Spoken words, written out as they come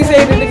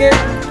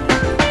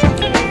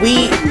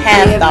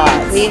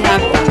We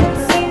have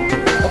thoughts.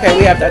 Okay,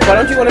 we have thoughts. Why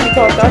don't you want to be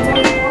called thoughts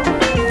again?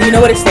 Do you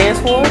know what it stands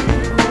for?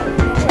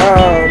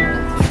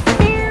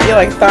 Yeah,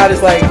 like thought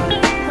is like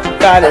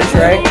thoughtish,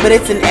 right? But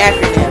it's an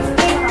acronym.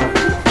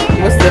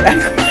 What's the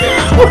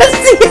acronym? What's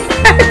the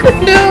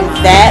acronym?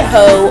 That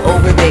hoe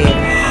over there.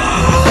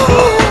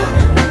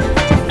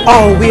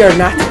 Oh, we are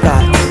not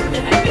thoughts,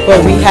 but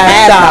we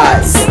have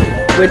thoughts,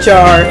 which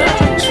are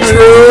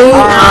true,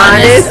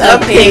 honest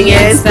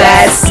opinions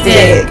that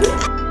stick.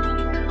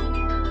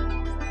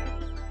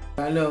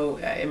 I know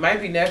it might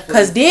be Netflix.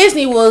 Because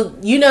Disney will,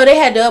 they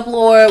had to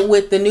upload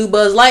with the new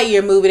Buzz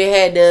Lightyear movie. They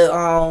had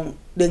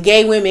the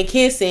gay women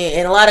kissing,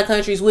 and a lot of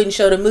countries wouldn't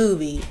show the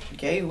movie.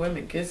 Gay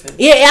women kissing.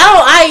 Yeah,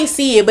 I ain't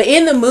see it, but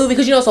in the movie,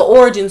 because it's an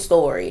origin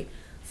story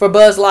for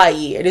Buzz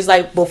Lightyear. It's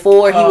like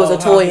before he was a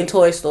toy in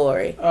Toy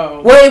Story.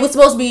 Oh. Well, it was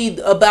supposed to be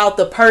about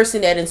the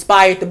person that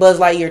inspired the Buzz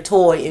Lightyear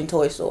toy in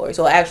Toy Story,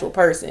 so an actual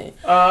person.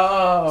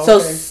 Oh. So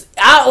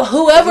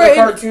whoever is it a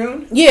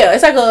cartoon? Yeah,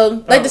 it's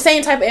like the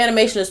same type of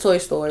animation as Toy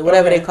Story,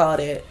 whatever they call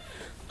it.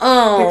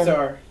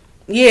 Pixar.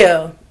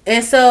 Yeah,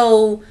 and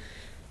so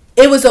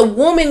it was a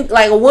woman,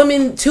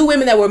 two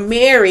women that were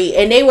married,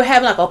 and they were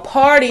having like a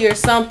party or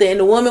something. And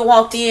the woman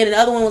walked in, and the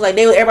other one was like,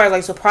 everybody was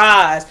like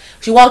surprised.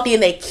 She walked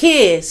in, they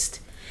kissed,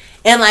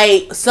 and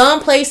like some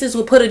places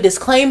would put a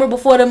disclaimer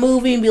before the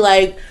movie and be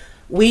like,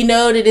 we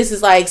know that this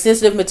is like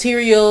sensitive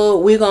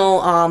material. We're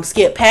gonna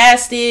skip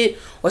past it.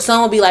 Or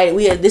some will be like,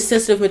 we have this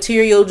sensitive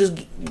material,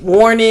 just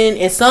warning.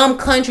 In some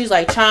countries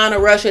like China,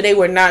 Russia, they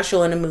were not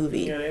showing the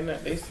movie. Yeah,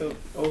 they still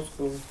old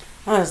school.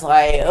 I was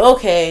like,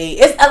 okay.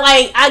 It's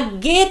like, I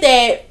get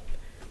that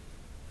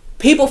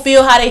people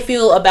feel how they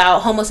feel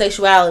about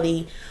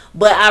homosexuality,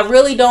 but I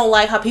really don't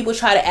like how people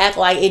try to act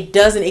like it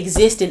doesn't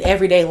exist in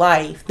everyday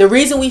life. The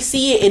reason we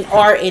see it in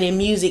art and in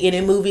music and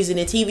in movies and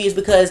in TV is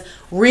because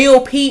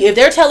real people, if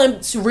they're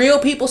telling real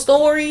people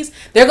stories,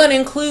 they're going to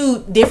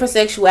include different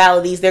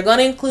sexualities. They're going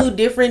to include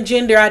different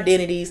gender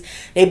identities.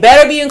 They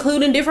better be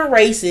including different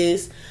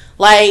races.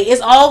 Like,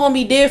 it's all going to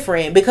be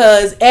different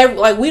because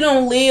we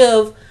don't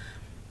live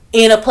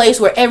in a place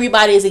where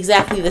everybody is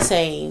exactly the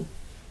same.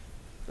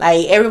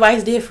 Like,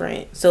 everybody's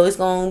different. So it's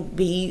going to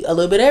be a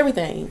little bit of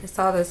everything. I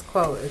saw this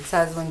quote. It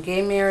says, when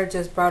gay marriage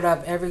is brought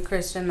up, every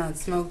Christian that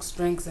smokes,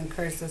 drinks, and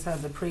curses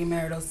has a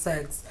premarital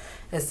sex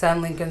is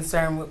suddenly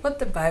concerned with what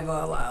the Bible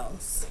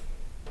allows.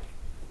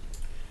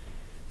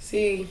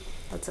 See,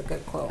 that's a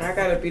good quote. I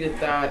gotta be the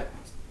thought.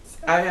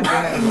 I have to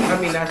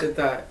have, not the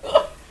thought.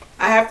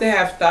 I have to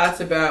have thoughts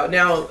about,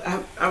 now,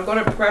 I'm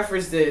going to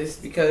preface this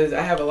because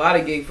I have a lot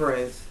of gay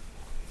friends.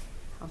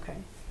 Okay.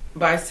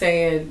 By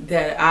saying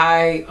that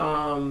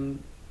I'm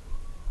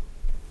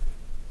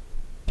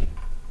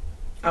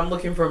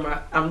looking for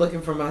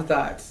my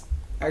thoughts.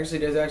 Actually,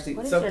 there's actually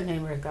what is your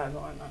neighbor got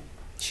going on?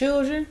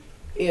 Children?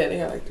 Yeah, they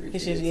have like 3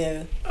 kids.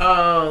 Yeah.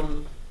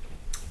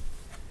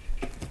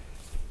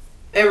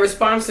 In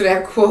response to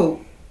that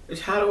quote,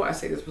 how do I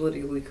say this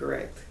politically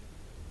correct?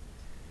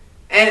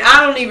 And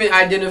I don't even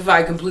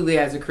identify completely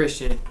as a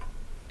Christian.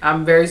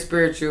 I'm very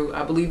spiritual.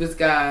 I believe it's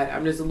God.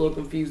 I'm just a little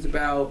confused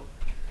about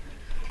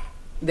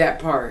that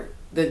part,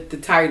 the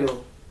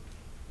title.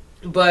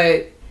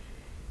 But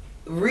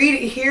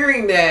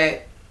hearing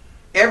that,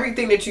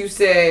 everything that you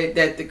said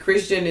that the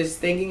Christian is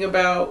thinking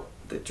about,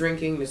 the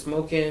drinking, the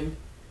smoking,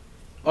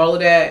 all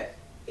of that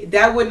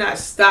would not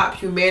stop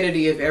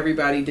humanity if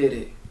everybody did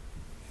it.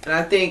 And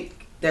I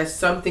think that's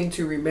something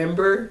to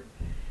remember.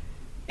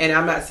 And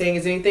I'm not saying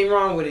there's anything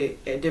wrong with it.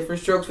 At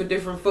different strokes for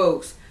different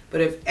folks.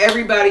 But if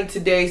everybody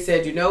today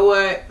said, you know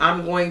what,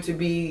 I'm going to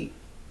be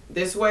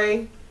this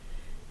way,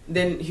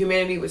 then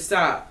humanity would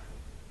stop.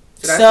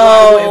 So that's why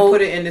I wouldn't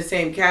put it in the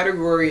same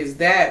category as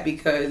that,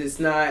 because it's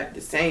not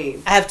the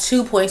same. I have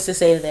 2 points to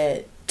say to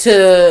that.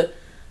 To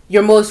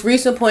your most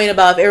recent point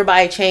about if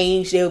everybody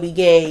changed, they'll be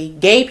gay.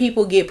 Gay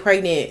people get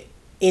pregnant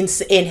in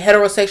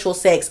heterosexual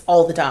sex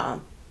all the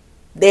time.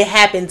 That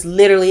happens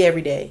literally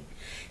every day.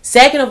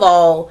 Second of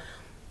all,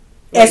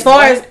 as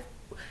far as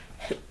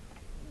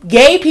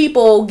gay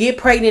people get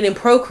pregnant and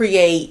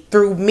procreate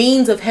through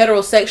means of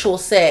heterosexual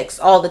sex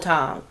all the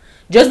time.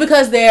 Just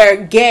because they're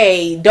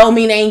gay don't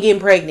mean they ain't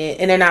getting pregnant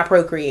and they're not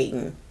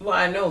procreating. Well,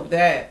 I know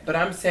that, but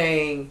I'm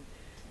saying,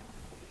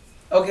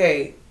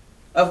 okay,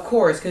 of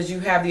course, because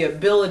you have the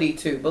ability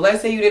to. But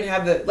let's say you didn't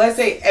have let's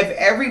say if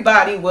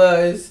everybody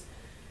was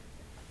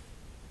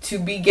to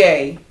be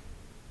gay,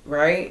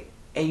 right?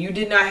 And you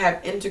did not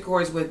have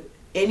intercourse with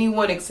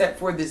anyone except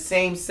for the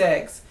same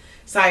sex,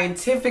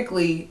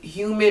 scientifically,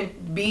 human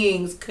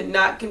beings could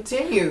not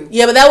continue.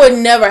 Yeah, but that would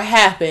never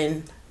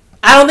happen.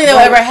 I don't think that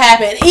would ever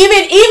happen. Even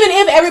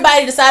if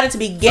everybody decided to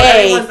be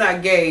gay. So everyone's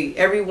not gay.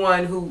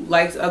 Everyone who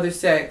likes other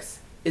sex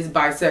is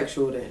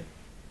bisexual then.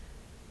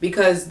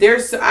 Because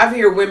I've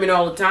heard women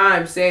all the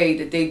time say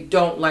that they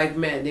don't like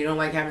men. They don't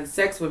like having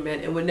sex with men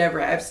and would never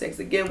have sex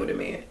again with a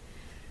man.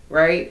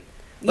 Right?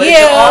 But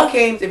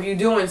if you're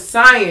doing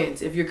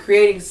science, if you're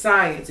creating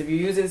science, if you're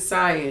using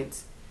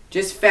science,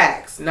 just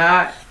facts,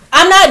 not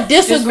I'm not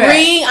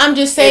disagreeing. I'm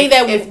just saying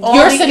that if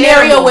your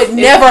scenario would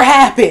never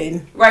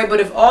happen. Right, but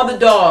if all the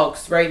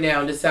dogs right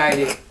now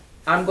decided,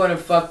 I'm going to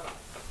fuck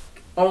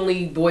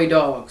only boy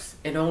dogs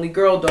and only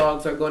girl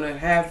dogs are going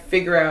to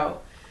figure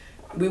out,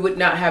 we would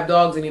not have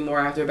dogs anymore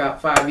after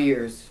about 5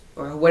 years.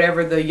 Or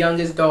whatever the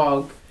youngest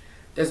dog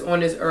that's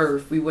on this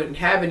earth, we wouldn't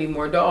have any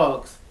more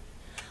dogs.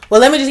 Well,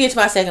 let me just get to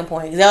my second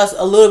point. That was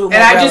a little bit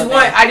more And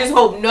I just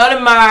hope none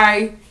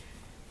of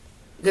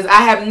because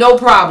I have no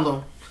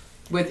problem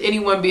with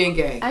anyone being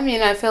gay. I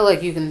mean, I feel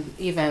like you can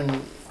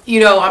even...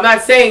 I'm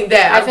not saying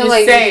that. I feel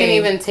like you can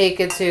even take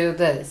it to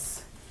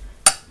this.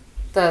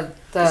 This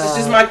is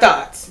just my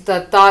thoughts.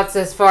 The thoughts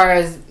as far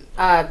as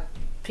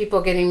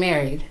people getting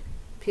married.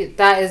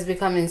 That is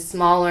becoming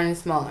smaller and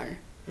smaller.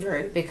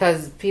 Right.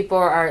 Because people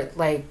are,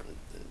 like,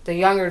 the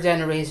younger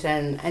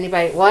generation,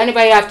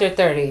 anybody after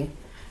 30,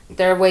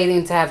 they're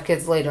waiting to have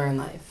kids later in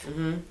life.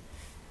 Mm-hmm.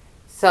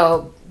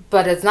 So,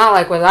 but it's not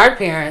like with our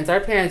parents. Our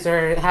parents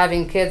are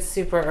having kids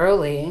super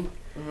early.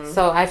 Mm-hmm.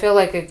 So I feel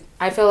like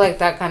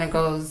that kind of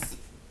goes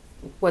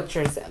what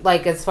you're saying.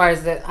 Like, as far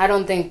as I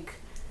don't think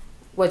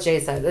what Jay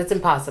said, it's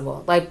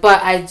impossible. Like,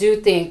 but I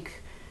do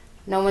think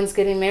no one's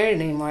getting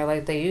married anymore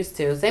like they used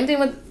to. Same thing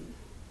with,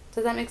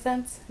 does that make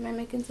sense? Am I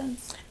making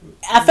sense?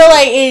 I feel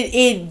like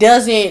it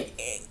doesn't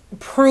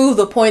prove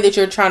the point that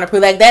you're trying to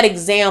prove. Like, that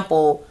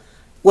example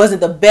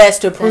wasn't the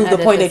best to prove the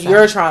point that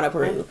you're trying to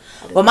prove.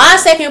 But my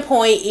second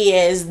point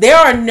is there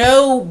are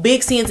no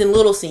big sins and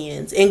little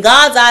sins. In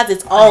God's eyes,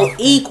 it's all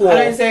equal.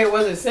 I didn't say it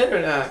wasn't sin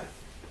or not.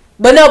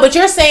 But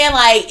you're saying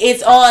like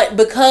it's all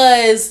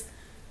because,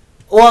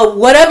 or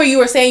whatever you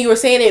were saying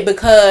it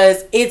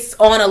because it's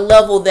on a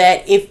level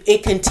that if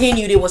it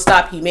continued, it would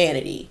stop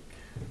humanity.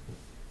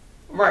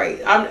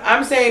 Right.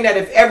 I'm saying that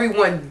if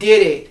everyone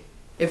did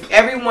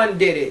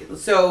it.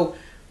 So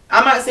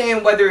I'm not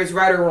saying whether it's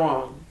right or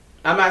wrong.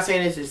 I'm not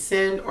saying it's a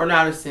sin or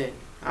not a sin.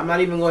 I'm not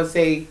even going to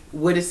say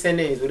what a sin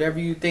is. Whatever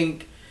you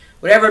think,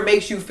 whatever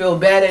makes you feel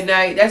bad at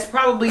night, that's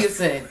probably a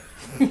sin.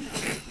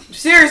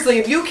 Seriously,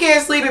 if you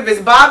can't sleep, if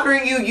it's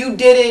bothering you, you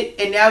did it,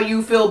 and now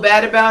you feel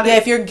bad about it. Yeah,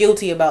 if you're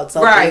guilty about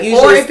something. Right.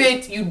 Or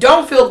if you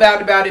don't feel bad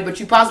about it,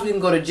 but you possibly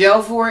can go to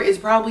jail for it, it's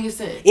probably a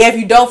sin. Yeah, if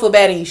you don't feel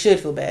bad and you should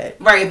feel bad.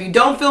 Right. If you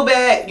don't feel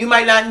bad, you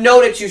might not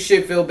know that you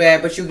should feel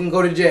bad, but you can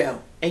go to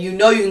jail. And you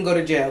know you can go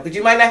to jail. Because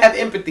you might not have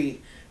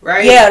empathy.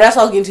 Right? Yeah, that's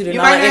all getting to the you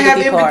might not have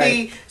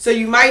empathy, part. So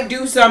you might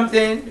do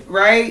something,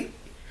 right?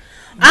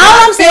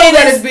 All I'm saying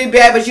that it's been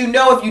bad, but you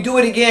know if you do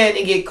it again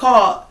and get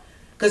caught,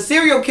 because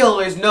serial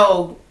killers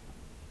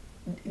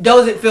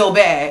doesn't feel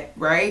bad,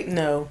 right?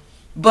 No.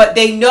 But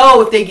they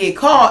know if they get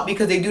caught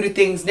because they do the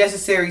things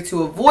necessary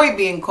to avoid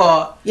being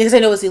caught. Yeah, because they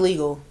know it's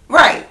illegal.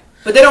 Right.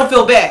 But they don't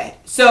feel bad.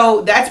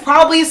 So that's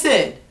probably a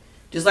sin.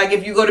 Just like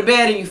if you go to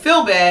bed and you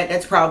feel bad,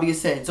 that's probably a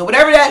sin. So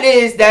whatever that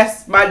is,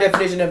 that's my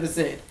definition of a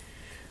sin.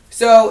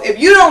 So if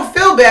you don't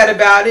feel bad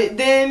about it,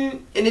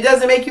 then, and it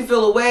doesn't make you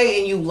feel away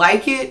and you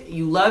like it,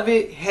 you love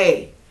it,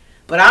 hey.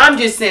 But I'm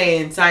just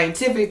saying,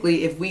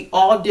 scientifically, if we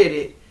all did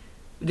it,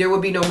 there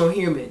would be no more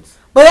humans.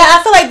 But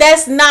I feel like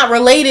that's not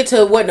related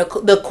to what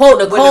the quote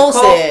Nicole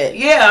said.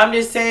 Yeah, I'm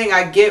just saying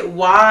I get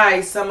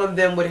why some of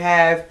them would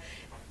have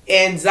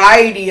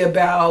anxiety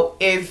about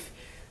if,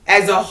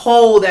 as a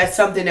whole, that's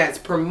something that's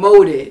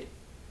promoted.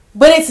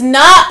 But it's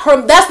not,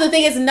 that's the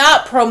thing, it's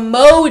not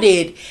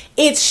promoted.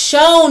 It's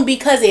shown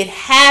because it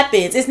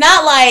happens. It's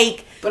not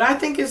like... But I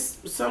think it's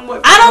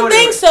somewhat promoted. I don't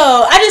think so.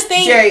 I just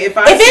think... Jay,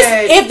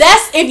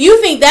 if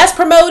you think that's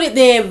promoted,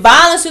 then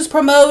violence is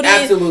promoted.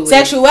 Absolutely.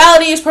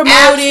 Sexuality is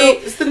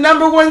promoted. It's the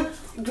number one...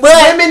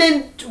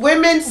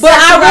 Women's But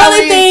I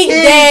really think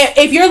that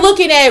if you're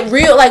looking at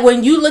real, like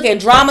when you look at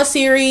drama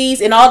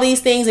series and all these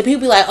things, and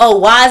people be like, oh,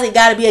 why is it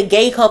got to be a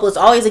gay couple? It's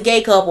always a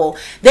gay couple.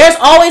 There's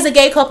always a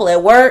gay couple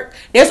at work.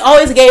 There's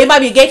always it might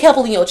be a gay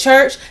couple in your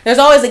church. There's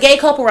always a gay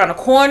couple around the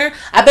corner.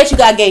 I bet you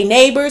got gay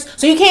neighbors.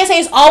 So you can't say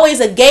it's always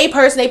a gay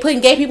person. They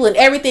putting gay people in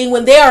everything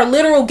when there are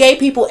literal gay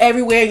people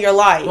everywhere in your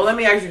life. Well, let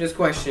me ask you this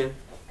question.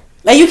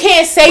 Like, you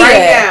can't say that.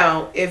 Right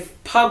now,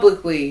 if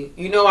publicly,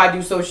 I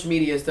do social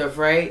media stuff,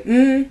 right?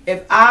 Mm-hmm.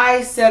 If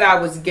I said I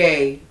was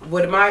gay,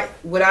 would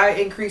I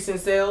increase in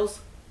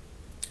sales?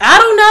 I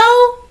don't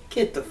know.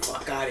 Get the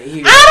fuck out of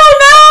here. I don't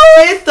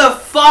know. Get the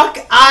fuck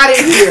out of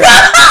here.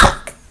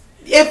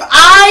 If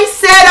I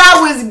said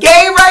I was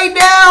gay right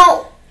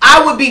now,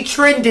 I would be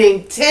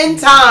trending 10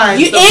 times.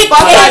 It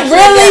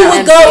really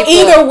would go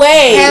either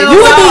way.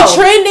 You would be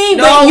trending,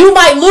 but you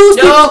might lose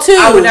people too.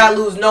 I would not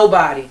lose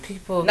nobody.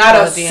 People not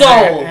a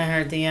soul.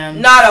 Her DM.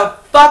 Not a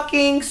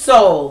fucking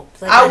soul.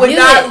 I would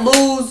not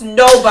lose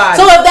nobody.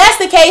 So if that's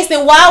the case,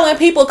 then why when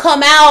people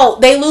come out,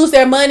 they lose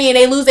their money and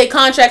they lose their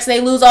contracts and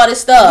they lose all this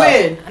stuff?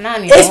 When?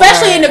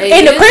 Especially in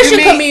the Christian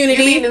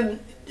community.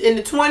 In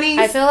the 20s?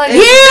 I feel like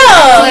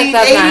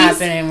that's not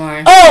happening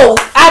anymore. Oh,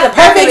 I have the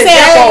perfect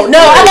example. No,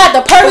 I got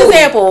the perfect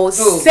example.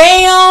 Who?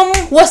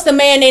 Sam, what's the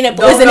man name that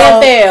was in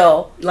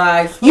NFL?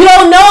 Lies. You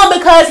don't know him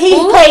because he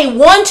played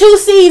 1-2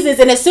 seasons,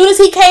 and as soon as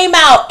he came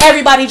out,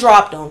 everybody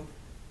dropped him.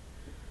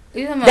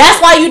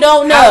 That's why you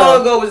don't know. How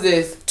long ago was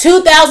this?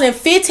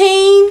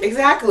 2015.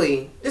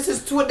 Exactly. This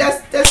is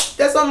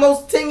that's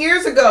almost 10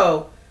 years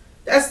ago.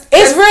 That's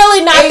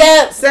really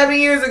not 7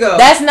 years ago.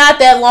 That's not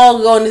that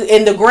long ago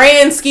in the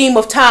grand scheme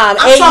of time.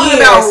 I'm talking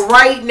about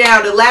right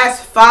now, the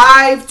last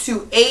 5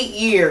 to 8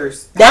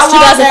 years. That's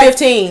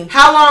 2015.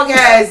 How long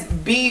has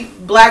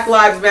Black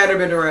Lives Matter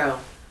been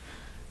around?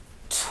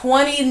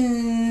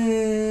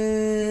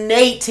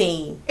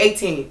 2018.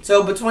 18.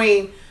 So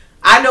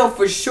I know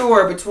for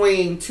sure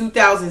between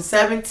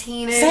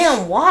 2017-ish.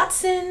 Sam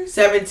Watson?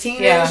 17-ish.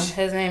 Yeah,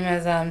 his name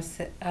is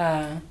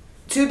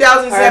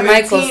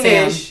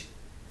 2017-ish.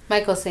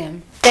 Michael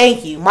Sam.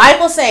 Thank you.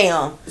 Michael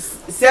Sam.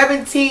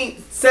 17-ish,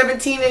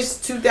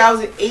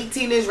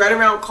 2018-ish, right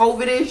around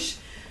COVID-ish.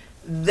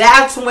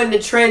 That's when the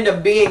trend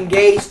of being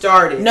gay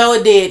started. No,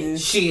 it didn't.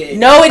 Shit.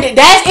 No, it did.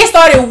 It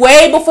started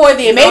way before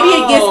then. Maybe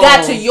it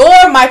got to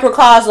your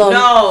microcosm.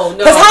 No.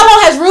 Because how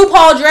long has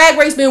RuPaul Drag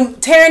Race been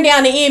tearing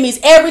down the Emmys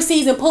every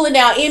season, pulling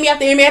down Emmy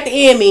after Emmy after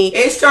Emmy?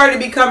 It started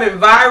becoming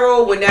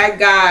viral when that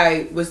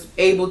guy was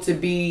able to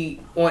be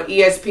on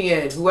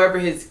ESPN,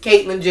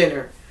 Caitlyn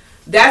Jenner.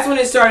 That's when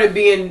it started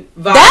being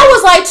viral. That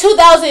was like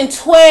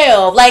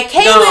 2012. Like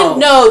Caitlyn,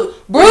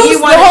 Bruce,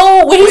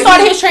 when he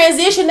started his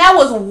transition, that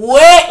was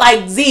wet.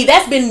 Like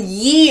that's been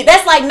years.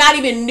 That's like not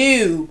even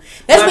new.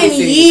 That's been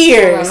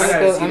years.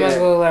 I'm gonna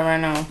Google that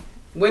right now.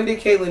 When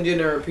did Caitlyn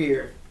Jenner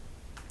appear?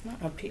 Not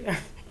appear.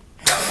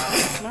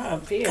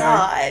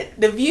 God,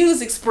 the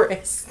views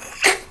expressed.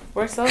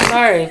 We're so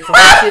sorry for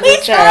what you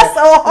just said.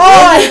 So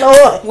hard,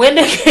 Lord. When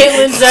did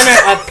Caitlyn Jenner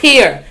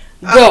appear?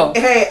 Go.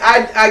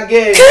 I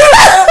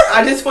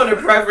just want to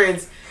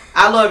preference.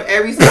 I love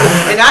every single,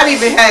 and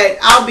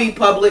I'll be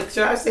public.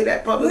 Should I say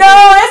that publicly?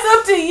 No, it's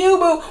up to you,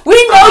 boo.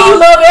 We know you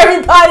love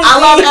everybody. I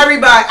love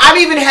everybody. I've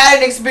even had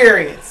an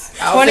experience.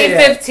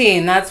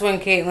 2015. That's when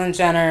Caitlyn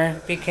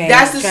Jenner became.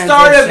 That's the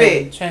start of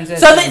it. So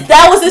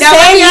that was the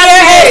same year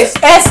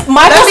as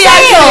Michael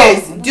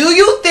Sam. Do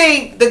you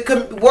think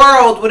the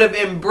world would have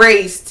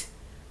embraced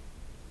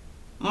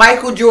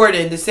Michael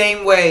Jordan the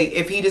same way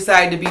if he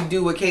decided to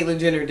do what Caitlyn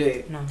Jenner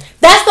did? No.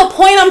 That's the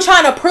point I'm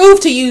trying to prove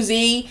to you,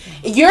 Z.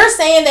 You're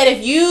saying that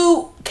if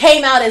you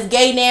came out as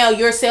gay now,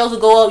 your sales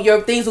will go up,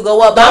 your things will go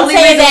up. But I'm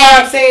saying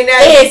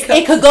that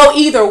it could go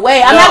either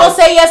way. I'm not going to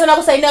say yes and I'm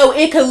going to say no.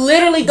 It could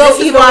literally go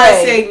either way.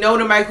 I say no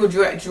to Michael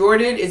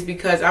Jordan is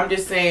because I'm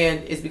just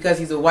saying it's because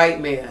he's a white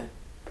man.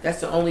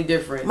 That's the only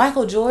difference.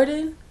 Michael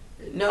Jordan?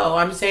 No,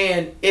 I'm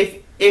saying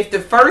if the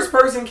first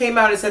person came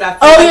out and said I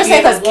feel like you're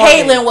saying because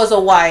Caitlyn was a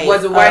white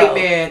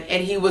man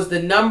and he was the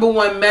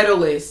 #1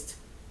 medalist,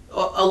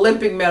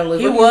 Olympic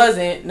medalist. He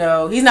wasn't.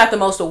 No, he's not the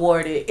most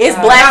awarded. It's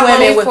black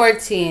women.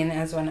 2014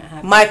 is when it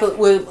happened.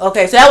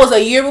 Okay, so that was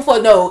a year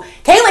before. No,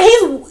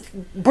 Caitlyn.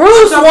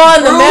 Bruce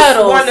won the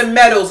medals. Won the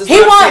medals. He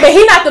won, but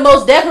he's not the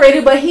most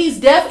decorated. But he's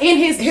in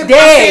his day. I'm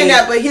saying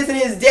that, but in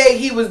his day,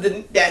 he was that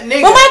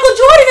nigga. But Michael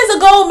Jordan is a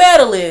gold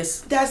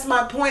medalist. That's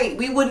my point.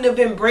 We wouldn't have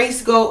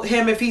embraced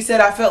him if he said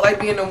I felt like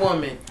being a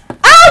woman.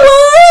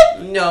 I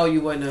would. No,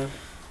 you wouldn't have.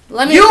 You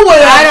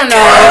would. I don't know.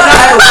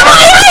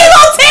 How you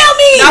gonna tell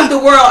me? Not the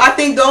world. I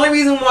think the only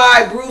reason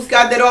why Bruce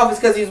got that off is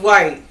because he's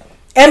white,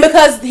 and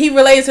because he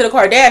related to the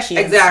Kardashians.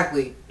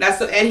 Exactly.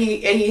 And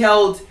he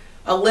held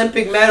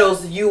Olympic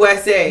medals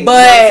USA.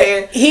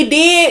 But he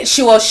did.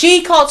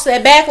 She caught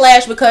that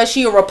backlash because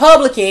she a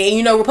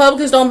Republican, and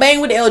Republicans don't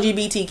bang with the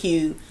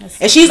LGBTQ,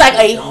 and she's like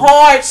a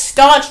hard,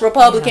 staunch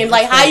Republican.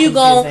 Like how you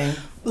gonna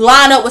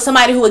line up with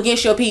somebody who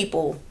against your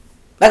people?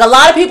 Like, a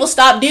lot of people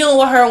stopped dealing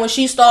with her when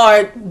she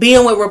started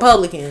being with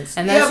Republicans.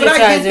 And then she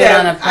tried to do it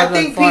on a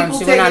public forum.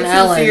 She went on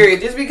Ellen.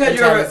 Serious. Just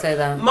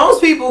because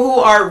most people who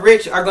are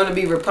rich are going to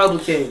be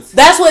Republicans.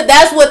 That's what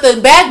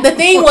the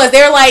thing was.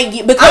 They're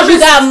like, because you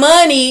got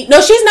money.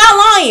 No, she's not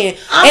lying.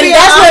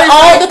 That's what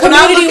all the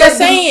community was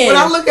saying. When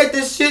I look at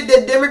this shit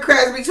that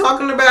Democrats be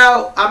talking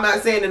about, I'm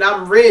not saying that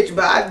I'm rich,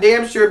 but I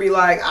damn sure be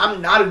like,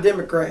 I'm not a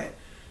Democrat.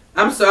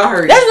 I'm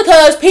sorry. That's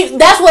because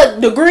that's what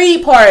the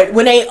greed part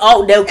when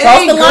they'll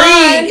cross the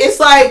line.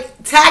 It's like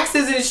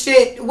taxes and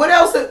shit. What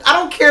else? I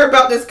don't care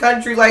about this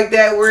country like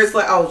that. Where it's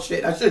like, oh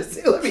shit, I should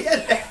say. Let me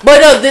get that.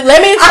 But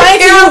let me explain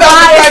to you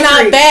why it's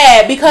not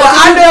bad. Because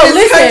I know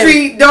this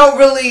country don't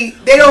really.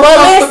 They don't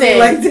fuck with me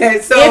like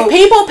that. So if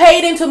people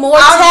paid into more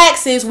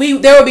taxes,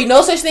 there would be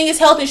no such thing as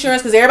health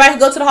insurance because everybody could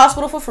go to the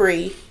hospital for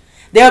free.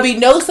 There'll be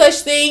no such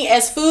thing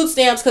as food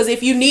stamps because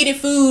if you needed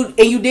food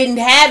and you didn't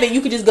have it,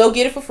 you could just go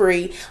get it for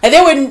free. And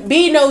there would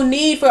be no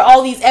need for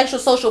all these extra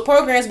social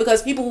programs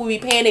because people will be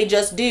paying they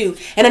just due.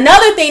 And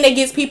another thing that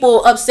gets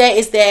people upset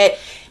is that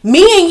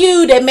me and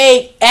you that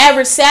make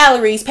average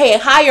salaries pay a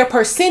higher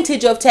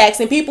percentage of tax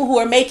than people who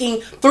are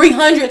making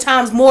 300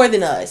 times more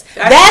than us.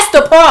 That's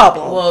the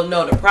problem. Well,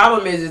 no, the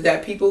problem is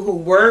that people who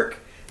work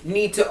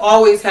need to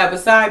always have a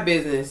side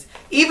business.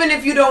 Even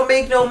if you don't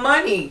make no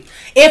money.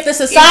 If the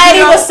society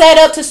was set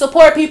up to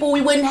support people,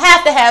 we wouldn't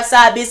have to have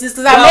side business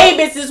because our main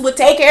business would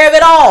take care of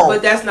it all.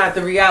 But that's not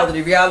the reality.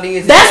 The reality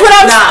is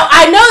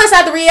I know that's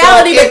not the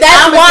reality, but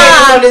that's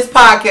why on this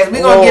podcast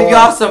we're gonna give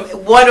y'all some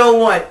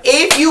 101.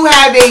 If you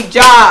have a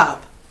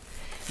job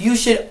You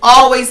should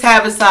always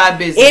have a side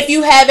business. If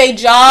you have a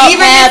job,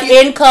 Even have if you-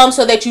 income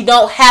so that you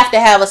don't have to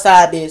have a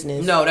side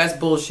business. No, that's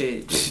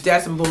bullshit.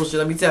 That's some bullshit,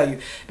 let me tell you.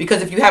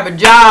 Because if you have a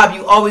job,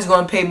 you always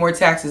going to pay more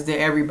taxes than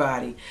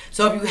everybody.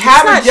 So if you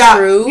have That's a not job,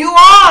 true. you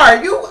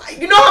are.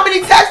 You know how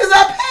many taxes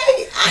I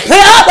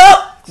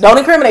pay? Don't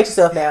incriminate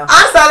yourself now.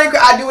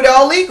 I do it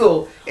all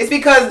legal. It's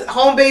because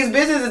home-based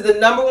business is the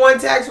number one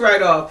tax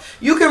write-off.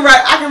 I can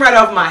write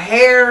off my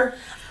hair.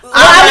 Well,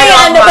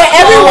 I know, but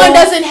everyone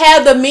clothes. doesn't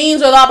have the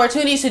means or the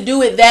opportunities to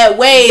do it that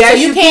way. Yes,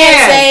 so you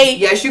can't say.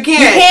 Yes, you can.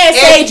 You can't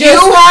say if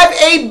just. you have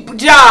a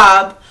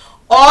job,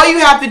 all you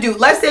have to do.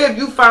 Let's say if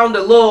you found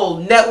a little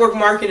network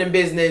marketing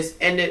business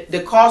and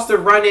the cost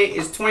of running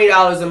is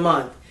 $20 a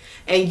month,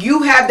 and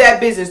you have that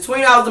business,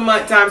 $20 a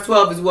month times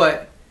 12 is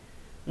what?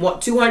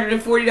 What,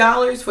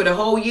 $240 for the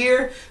whole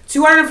year?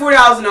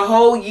 $240 in a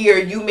whole year.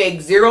 You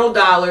make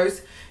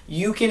 $0.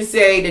 You can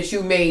say that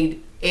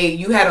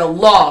you had a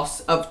loss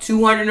of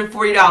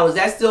 $240.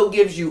 That still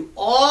gives you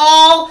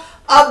all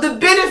of the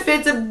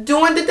benefits of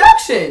doing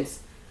deductions.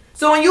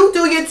 So when you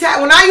do your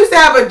when I used to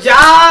have a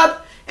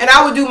job and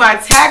I would do my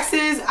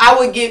taxes, I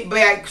would get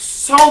back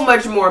so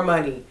much more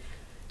money.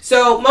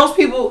 So most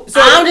people.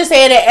 So I'm just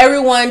saying that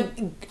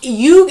everyone,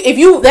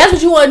 if that's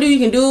what you want to do, you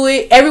can do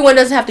it. Everyone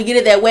doesn't have to get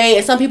it that way,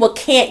 and some people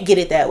can't get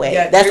it that way.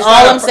 yeah, that's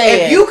all I'm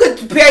saying. If you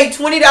could pay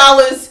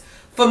 $20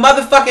 for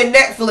motherfucking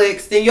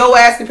Netflix, then your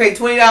ass can pay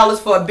 $20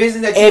 for a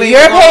business that you. If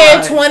you're paying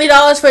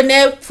 $20 for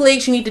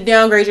Netflix, you need to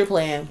downgrade your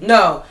plan.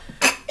 No,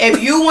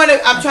 if you want to,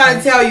 I'm trying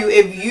to tell you,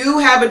 if you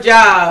have a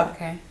job,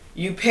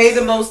 you pay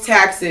the most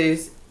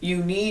taxes.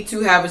 You need to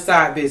have a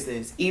side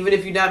business, even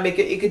if you're not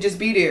making. It could just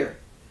be there.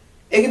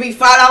 It could be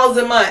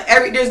 $5 a month.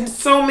 There's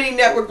so many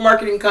network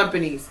marketing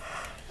companies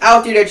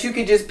out there that you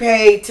could just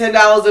pay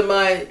 $10 a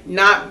month,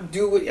 not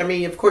do it. I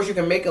mean, of course, you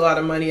can make a lot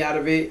of money out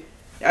of it.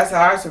 That's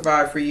how I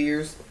survived for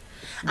years.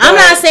 I'm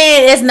not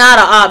saying it's not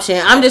an option.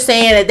 I'm just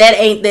saying that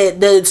ain't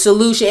the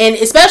solution, and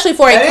especially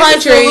for a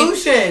country.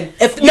 Solution.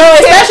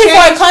 Especially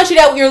for a country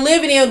that you're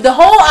living in. The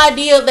whole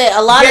idea that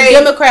a lot of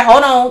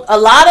a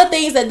lot of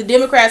things that the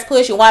Democrats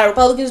push and why the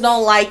Republicans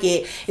don't like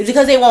it is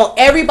because they want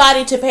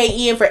everybody to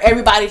pay in for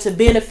everybody to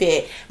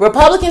benefit.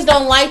 Republicans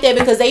don't like that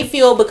because they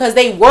feel because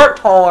they worked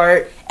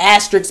hard,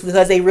 asterisks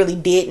because they really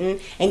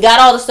didn't, and got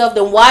all the stuff.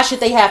 Then why should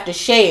they have to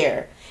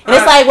share? And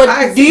it's like,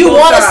 do you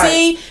want to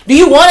see? Do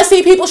you want to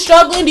see people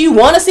struggling? Do you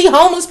want to see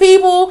homeless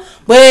people?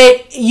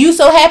 But you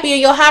so happy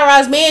in your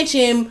high-rise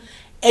mansion,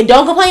 and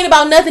don't complain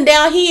about nothing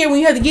down here when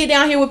you have to get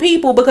down here with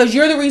people because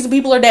you're the reason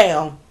people are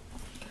down.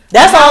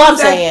 That's all I'm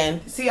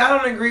saying. See, I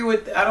don't agree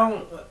with. I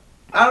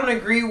don't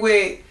agree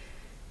with.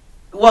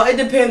 Well, it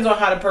depends on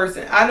how the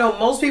person. I know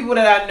most people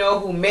that I know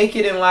who make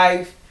it in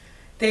life,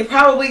 they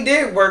probably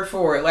did work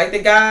for it. Like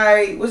the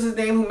guy, what's his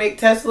name, who make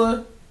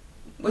Tesla?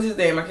 What's his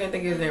name? I can't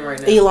think of his name right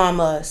now. Elon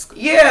Musk.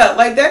 Yeah,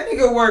 like that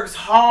nigga works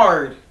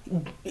hard.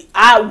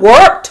 I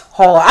worked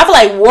hard. I feel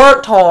like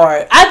worked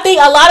hard. I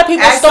think a lot of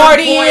people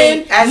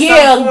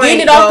getting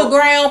it off the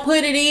ground,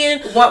 put it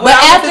in. When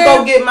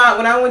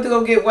I went to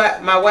go get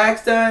my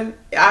wax done,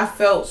 I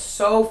felt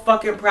so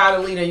fucking proud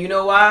of Lena. You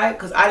know why?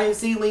 Because I didn't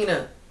see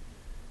Lena.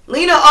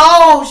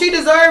 She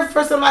deserved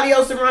for somebody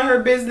else to run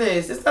her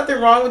business. There's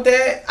nothing wrong with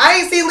that. I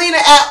ain't see Lena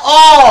at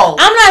all.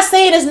 I'm not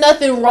saying there's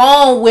nothing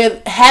wrong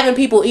with having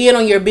people in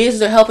on your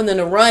business or helping them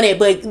to run it,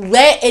 but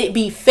let it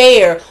be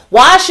fair.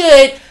 Why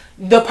should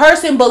the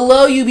person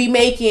below you be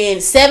making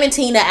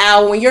 $17 an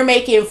hour when you're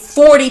making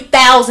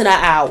 $40,000 an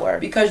hour?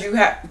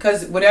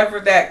 Because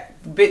whatever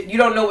you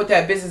don't know what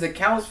that business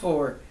accounts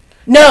for.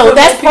 No,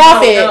 that's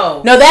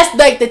profit. No, that's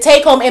like the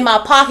take home in my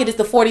pocket is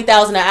the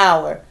 $40,000 an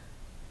hour.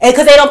 And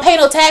because they don't pay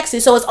no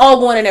taxes, so it's all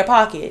going in their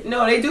pocket.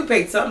 No, they do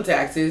pay some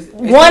taxes.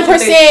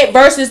 1%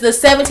 versus the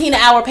 $17 an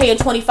hour paying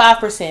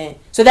 25%.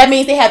 So that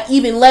means they have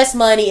even less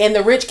money, and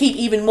the rich keep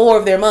even more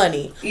of their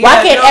money. Yeah,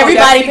 why can't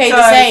everybody pay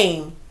the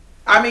same?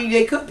 I mean,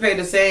 they could pay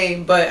the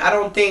same, but I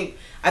think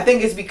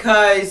it's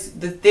because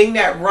the thing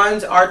that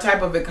runs our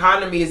type of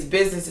economy is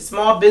business.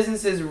 Small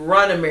businesses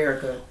run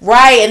America.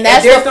 Right, and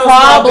that's the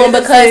problem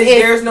because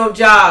there's no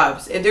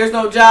jobs. If there's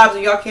no jobs,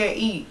 then y'all can't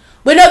eat.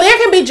 But no, there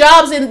can be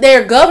jobs in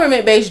there,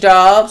 government-based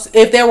jobs,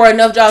 if there were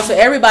enough jobs for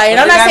everybody. And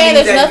I'm not saying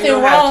there's nothing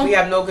wrong. We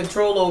have no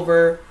control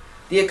over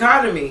the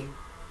economy.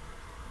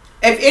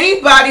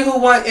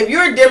 If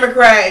you're a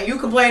Democrat and you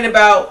complain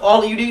about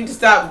you need to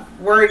stop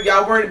worrying.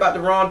 Y'all worried about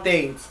the wrong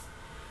things.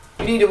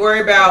 You need to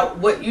worry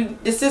about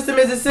the system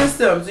is a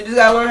system. So you just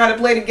gotta learn how to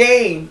play the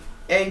game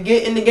and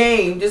get in the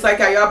game, just like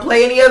how y'all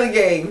play any other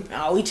game.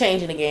 Oh, we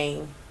changing the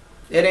game.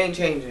 It ain't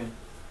changing.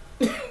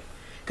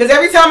 Because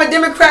every time a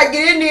Democrat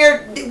get in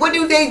there, what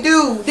do they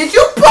do? Did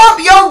you pump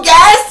your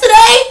gas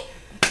today?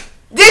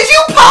 Did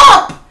you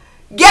pump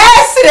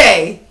gas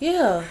today?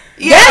 Yeah.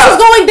 Gas is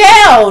going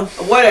down.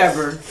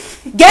 Whatever.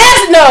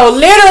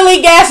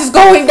 Literally gas is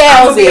going down.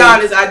 I'm going to be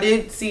honest, I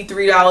did see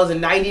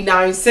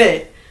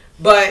 $3.99.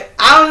 But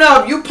I don't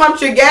know, if you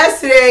pumped your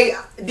gas today,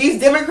 these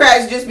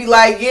Democrats just be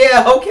like,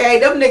 yeah, okay,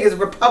 them niggas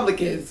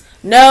Republicans.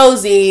 No,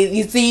 Z.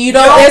 You see, you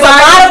don't. Joe There's Biden,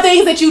 a lot of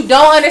things that you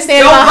don't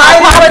understand Joe about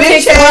how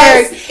politics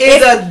works.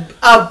 Is a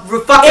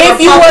fucking If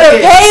you would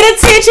have paid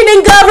attention in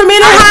government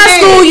in high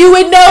school, you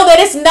would know that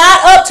it's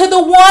not up to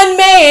the one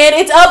man.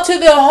 It's up to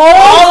the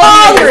whole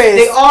Congress.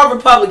 They are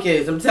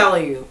Republicans. I'm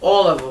telling you,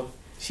 all of them.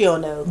 She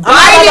don't know.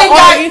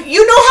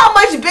 You know how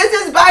much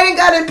business Biden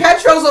got in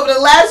Petros over the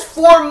last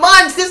 4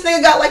 months? This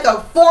nigga got like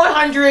a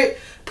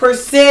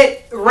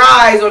 400%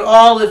 rise on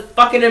all the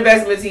fucking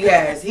investments he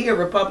has. He a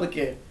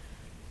Republican.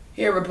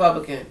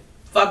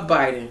 Fuck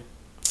Biden.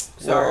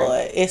 Sorry.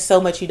 Boy, it's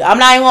so much you do. I'm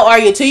not even gonna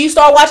argue until you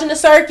start watching the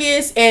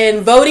circus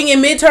and voting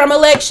in midterm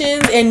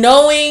elections and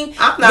knowing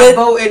I'm not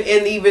voting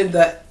in even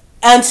the.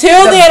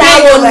 Until then,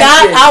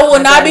 I will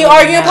not be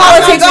arguing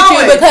politics with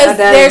you because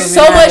there's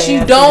so much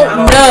you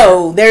don't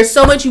know. There's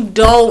so much you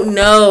don't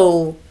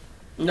know.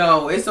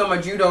 No, it's so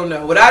much you don't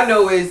know. What I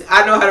know is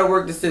I know how to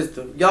work the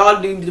system. Y'all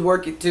need to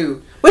work it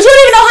too. But you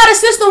don't even know how the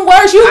system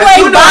works. You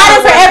blame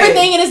Biden for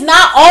everything, and it's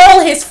not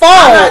all his fault.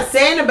 I'm not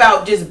saying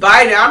about just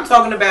Biden. I'm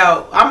talking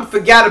about.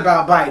 Forget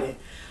about Biden.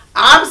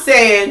 I'm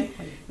saying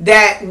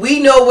that we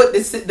know what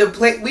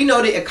we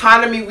know the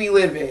economy we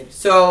live in.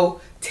 So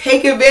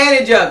take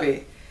advantage of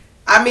it.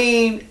 I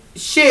mean,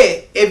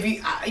 shit. If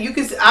you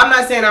can, I'm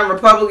not saying I'm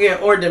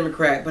Republican or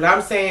Democrat, but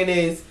I'm saying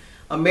is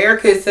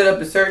America is set up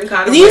a certain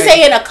kind of way. You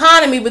say an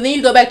economy, but then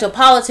you go back to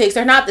politics.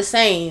 They're not the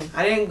same.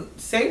 I didn't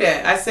say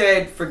that. I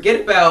said forget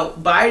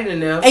about Biden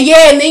and them. And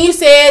yeah, and then you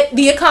said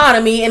the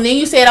economy, and then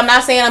you said I'm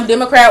not saying I'm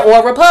Democrat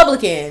or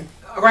Republican.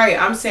 Right.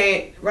 I'm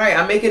saying right.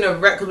 I'm making a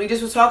because we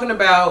just was talking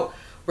about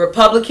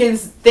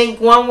Republicans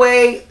think one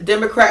way,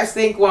 Democrats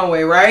think one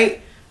way,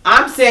 right?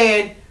 I'm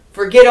saying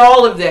forget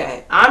all of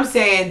that. I'm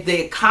saying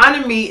the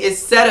economy is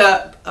set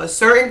up a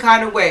certain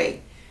kind of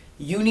way.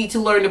 You need to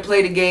learn to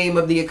play the game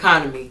of the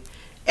economy.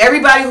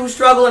 Everybody who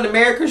struggle in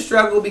America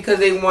struggle because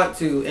they want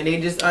to, and they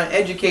just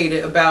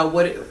uneducated about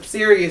what it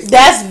seriously.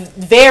 That's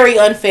very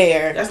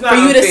unfair. That's not for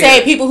you unfair. to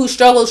say people who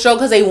struggle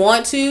because they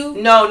want to.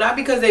 No, not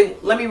because they.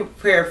 Let me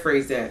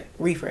paraphrase that.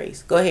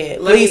 Rephrase. Go ahead,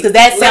 please, because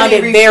that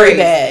sounded very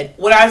bad.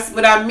 What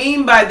I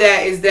mean by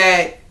that is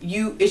that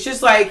it's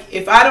just like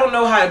if I don't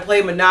know how to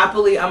play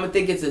Monopoly, I'm gonna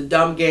think it's a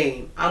dumb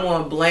game. I'm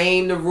gonna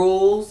blame the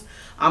rules.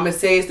 I'm going to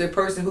say it's the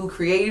person who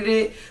created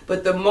it.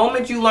 But the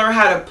moment you learn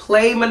how to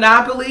play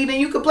Monopoly, then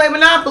you can play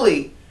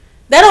Monopoly.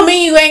 That don't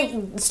mean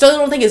you still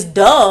don't think it's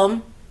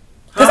dumb.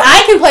 Because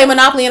I can play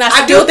Monopoly and I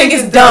still think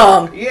it's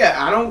dumb. Yeah,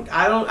 I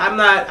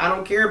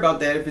don't care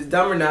about that if it's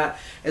dumb or not.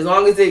 As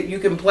long as you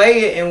can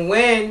play it and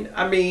win,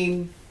 I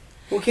mean,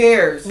 who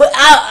cares? But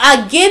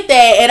I get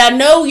that, and I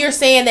know you're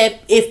saying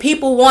that if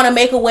people want to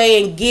make a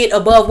way and get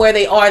above where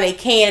they are, they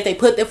can. If they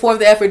put forth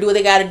the effort, do what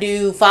they got to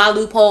do, find a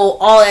loophole,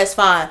 all that's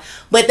fine.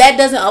 But that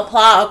doesn't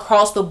apply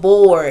across the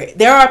board.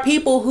 There are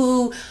people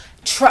who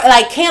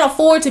can't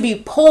afford to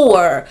be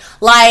poor,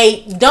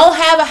 don't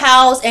have a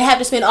house and have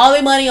to spend all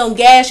their money on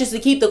gas just to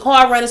keep the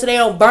car running so they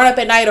don't burn up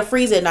at night or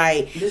freeze at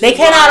night. They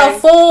cannot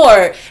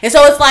afford. And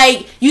so it's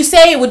like you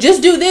say, well,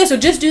 just do this or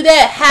just do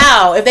that.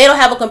 How? If they don't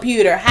have a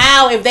computer?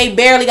 How? If they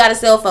barely got a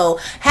cell phone?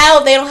 How?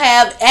 If they don't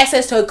have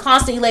access to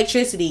constant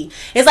electricity?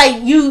 It's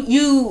like you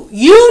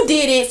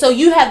did it, so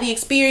you have the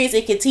experience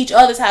and can teach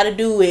others how to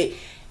do it.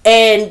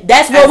 And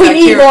that's what we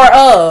need more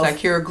of. Like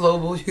Kira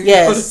Global.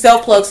 Yes,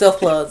 self-plug.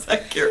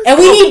 And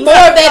we need more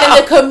of that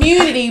in the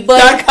community.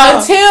 But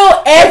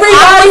until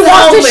everybody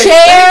wants to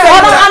share...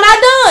 Hold on, I'm not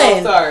done.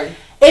 Oh, sorry.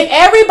 If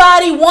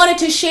everybody wanted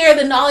to share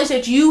the knowledge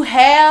that you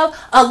have,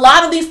 a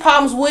lot of these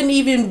problems wouldn't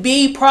even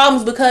be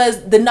problems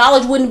because the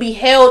knowledge wouldn't be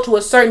held to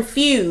a certain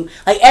few.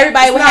 Like,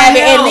 everybody would have it.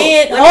 And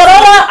then... Hold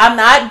on, I'm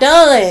not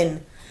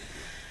done.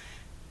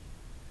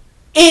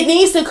 It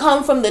needs to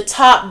come from the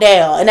top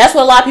down. And that's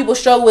what a lot of people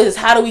struggle with is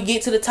how do we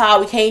get to the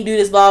top? We can't do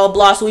this, blah, blah,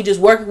 blah. So we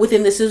just work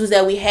within the systems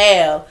that we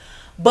have.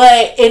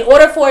 But in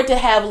order for it to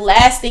have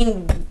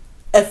lasting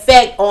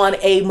effect on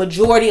a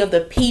majority of the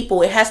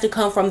people, it has to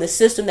come from the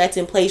system that's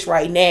in place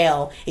right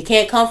now. It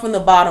can't come from the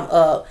bottom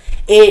up.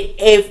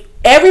 If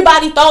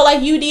everybody thought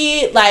like you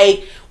did,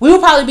 we would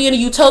probably be in a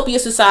utopia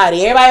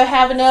society. Everybody would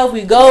have enough.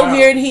 We go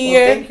here and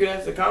here. Well, thank you.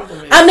 That's a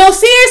compliment. I know,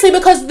 seriously,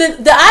 because the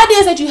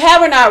ideas that you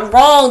have are not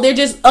wrong. They're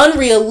just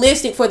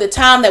unrealistic for the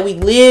time that we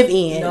live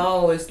in.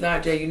 No, it's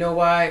not, Jay. You know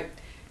why?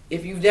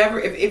 If you've never,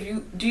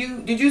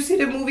 did you see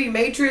the movie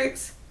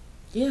Matrix?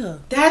 Yeah.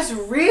 That's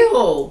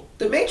real.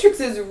 The Matrix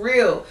is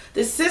real.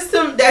 The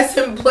system that's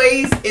in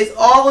place is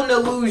all an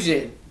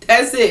illusion.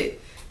 That's it.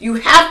 You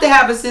have to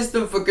have a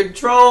system for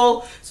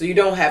control so you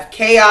don't have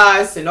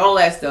chaos and all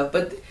that stuff.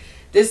 But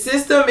the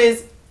system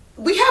is,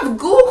 we have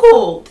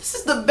Google. This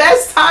is the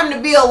best time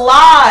to be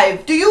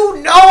alive. Do you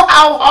know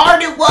how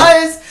hard it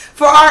was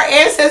for our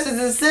ancestors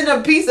to send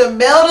a piece of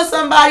mail to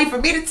somebody? For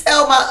me to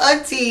tell my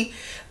auntie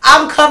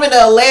I'm coming to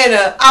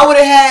Atlanta, how would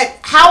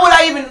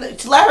I even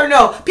let her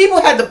know?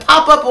 People had to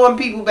pop up on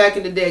people back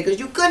in the day because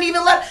you couldn't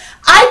even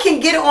I can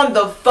get on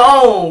the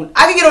phone.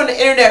 I can get on the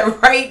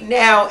internet right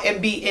now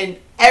and be in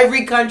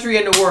every country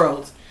in the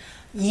world.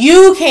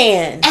 You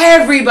can.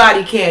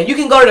 Everybody can. You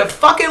can go to the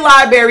fucking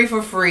library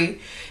for free.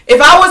 If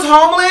I was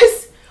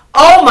homeless,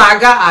 oh my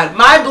God,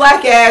 my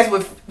black ass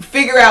would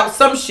figure out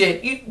some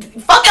shit.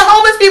 Fucking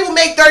homeless people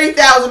make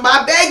 $30,000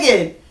 by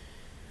begging.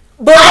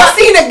 But I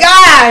seen a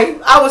guy.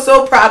 I was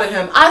so proud of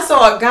him. I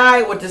saw a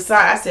guy with the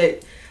sign.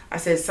 I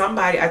said,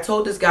 somebody. I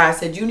told this guy. I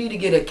said, you need to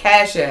get a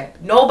Cash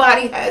App.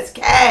 Nobody has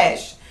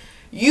cash.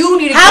 You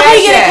need a Cash App. How can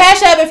you get a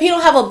Cash App if he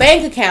don't have a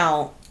bank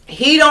account?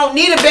 He don't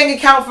need a bank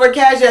account for a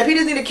Cash App. He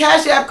just need a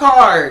Cash App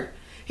card.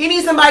 He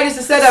needs somebody just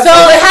to set up. So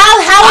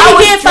how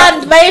would he get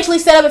financially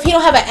set up if he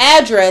don't have an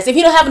address? If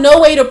he don't have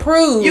no way to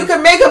prove? You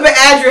can make up an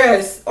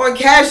address on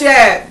Cash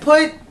App.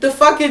 Put the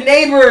fucking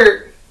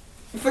neighbor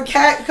for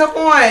cat. Come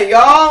on,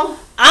 y'all.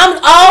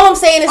 All I'm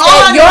saying is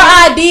that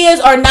your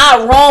ideas are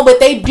not wrong, but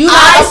they do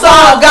not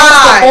apply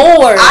across the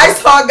board. I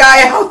saw a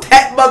guy out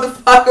that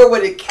motherfucker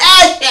with a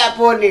Cash App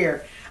on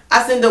there.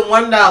 I sent him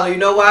 $1. You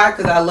know why?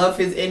 Because I love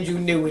his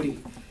ingenuity.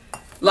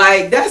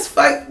 Like, that's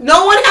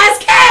no one has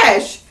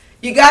cash.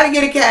 You got to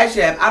get a Cash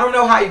App. I don't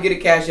know how you get a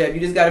Cash App. You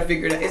just got to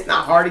figure it out. It's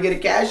not hard to get a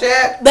Cash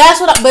App. But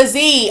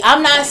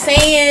I'm not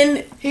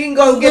saying he can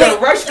go get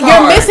a rush card.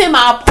 You're missing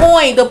my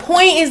point. The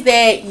point is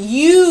that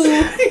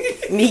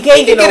he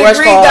can't get no rush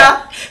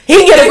card. He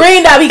can get a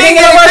green dot. He can't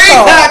get a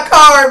rush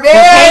card, man. He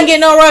can't get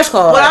no rush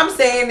card. What I'm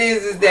saying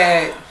is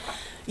that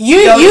you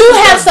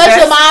have such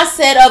a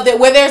mindset of that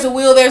where there's a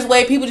will, there's a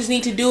way. People just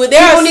need to do it.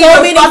 There are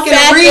so many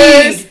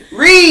factors.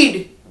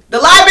 Read. The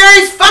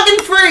library's fucking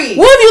free.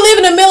 What if you live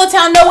in the middle of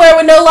town nowhere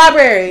with no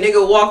library?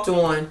 Nigga, walk to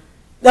one.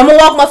 I'm gonna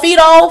walk my feet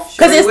off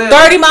because it's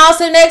 30 miles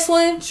to the next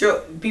one.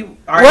 Sure.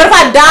 What if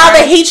I die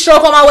of a heat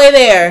stroke on my way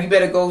there? You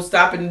better go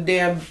stop in the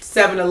damn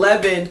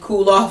 7-Eleven,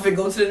 cool off, and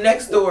go to the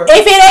next store.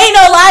 If it ain't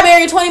no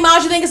library 20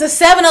 miles, you think it's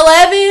a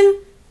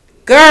 7-Eleven?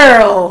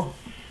 Girl.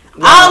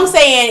 No. I'm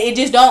saying it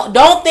just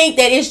don't think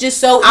that it's just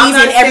so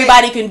easy and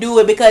everybody can do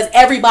it because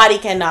everybody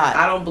cannot.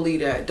 I don't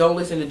believe that. Don't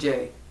listen to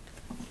Jay.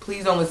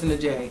 Please don't listen to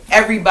Jay.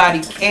 Everybody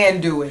can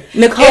do it.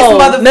 Nicole.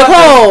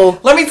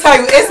 Let me tell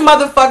you, it's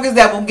motherfuckers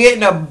that will get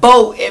in a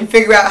boat and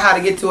figure out how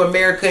to get to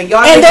America. And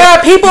there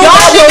are people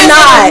that will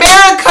not.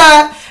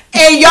 America,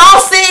 and y'all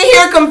sitting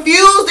here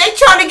confused. They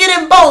trying to get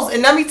in boats.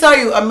 And let me tell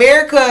you,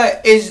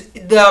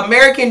 the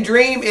American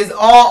dream is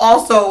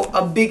also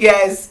a big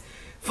ass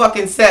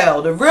fucking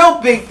sell. The real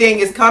big thing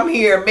is come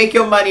here, make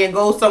your money, and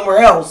go somewhere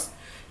else.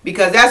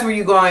 Because that's where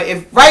you're going.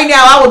 If right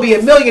now I would be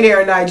a millionaire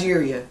in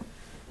Nigeria.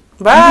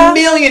 Bruh.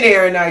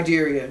 Millionaire in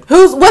Nigeria.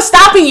 What's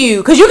stopping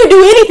you? Because you can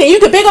do anything. You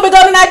can pick up and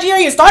go to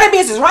Nigeria and start a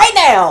business right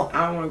now.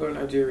 I don't want to go to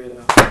Nigeria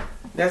though.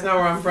 That's not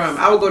where I'm from.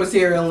 I would go to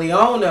Sierra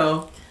Leone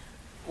though.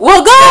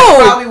 Well, go.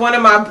 That's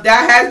probably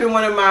that has been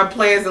one of my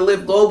plans to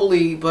live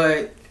globally,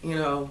 but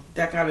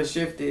that kind of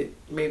shifted.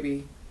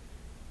 Maybe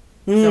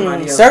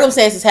somebody else.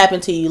 Circumstances happen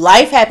to you.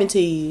 Life happened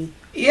to you.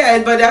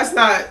 Yeah, but that's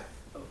not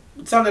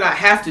something I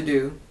have to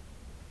do.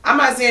 I'm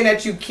not saying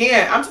that you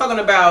can't. I'm talking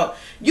about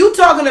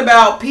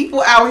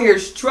people out here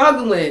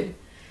struggling,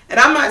 and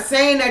I'm not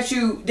saying that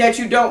you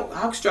don't.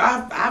 I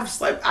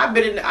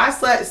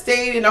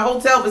stayed in a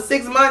hotel for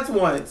 6 months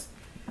once,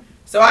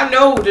 so I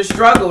know the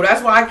struggle.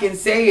 That's why I can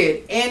say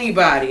it.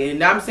 Anybody,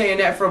 and I'm saying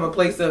that from a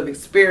place of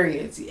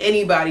experience.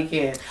 Anybody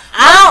can.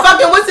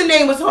 What's the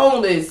name was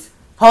homeless.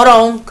 Hold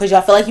on, because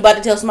y'all feel like you about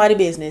to tell somebody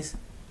business.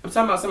 I'm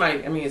talking about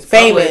somebody. I mean, it's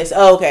famous.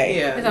 Public. Oh, okay.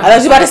 Yeah. I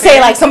thought you about to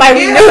say like somebody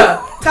we knew.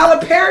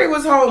 Tyler Perry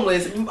was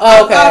homeless.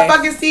 Okay.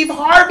 Fucking Steve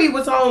Harvey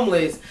was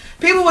homeless.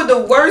 People with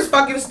the worst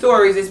fucking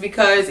stories is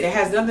because it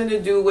has nothing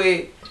to do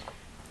with.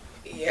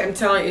 I'm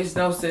telling you, it's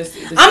no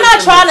system. I'm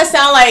not trying to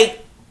sound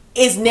like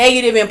it's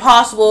negative and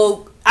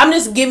possible. I'm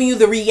just giving you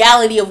the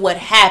reality of what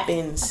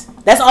happens.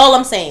 That's all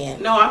I'm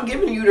saying. No, I'm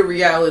giving you the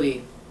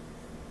reality.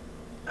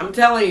 I'm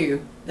telling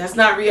you, that's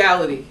not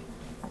reality.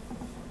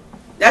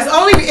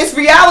 It's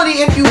reality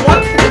if you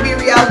want it to be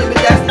reality,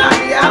 but that's not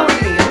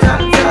reality.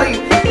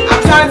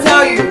 I'm trying to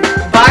tell you,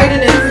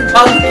 Biden is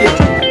Republican.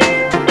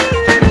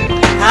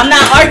 I'm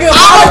not arguing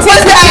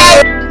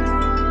politics.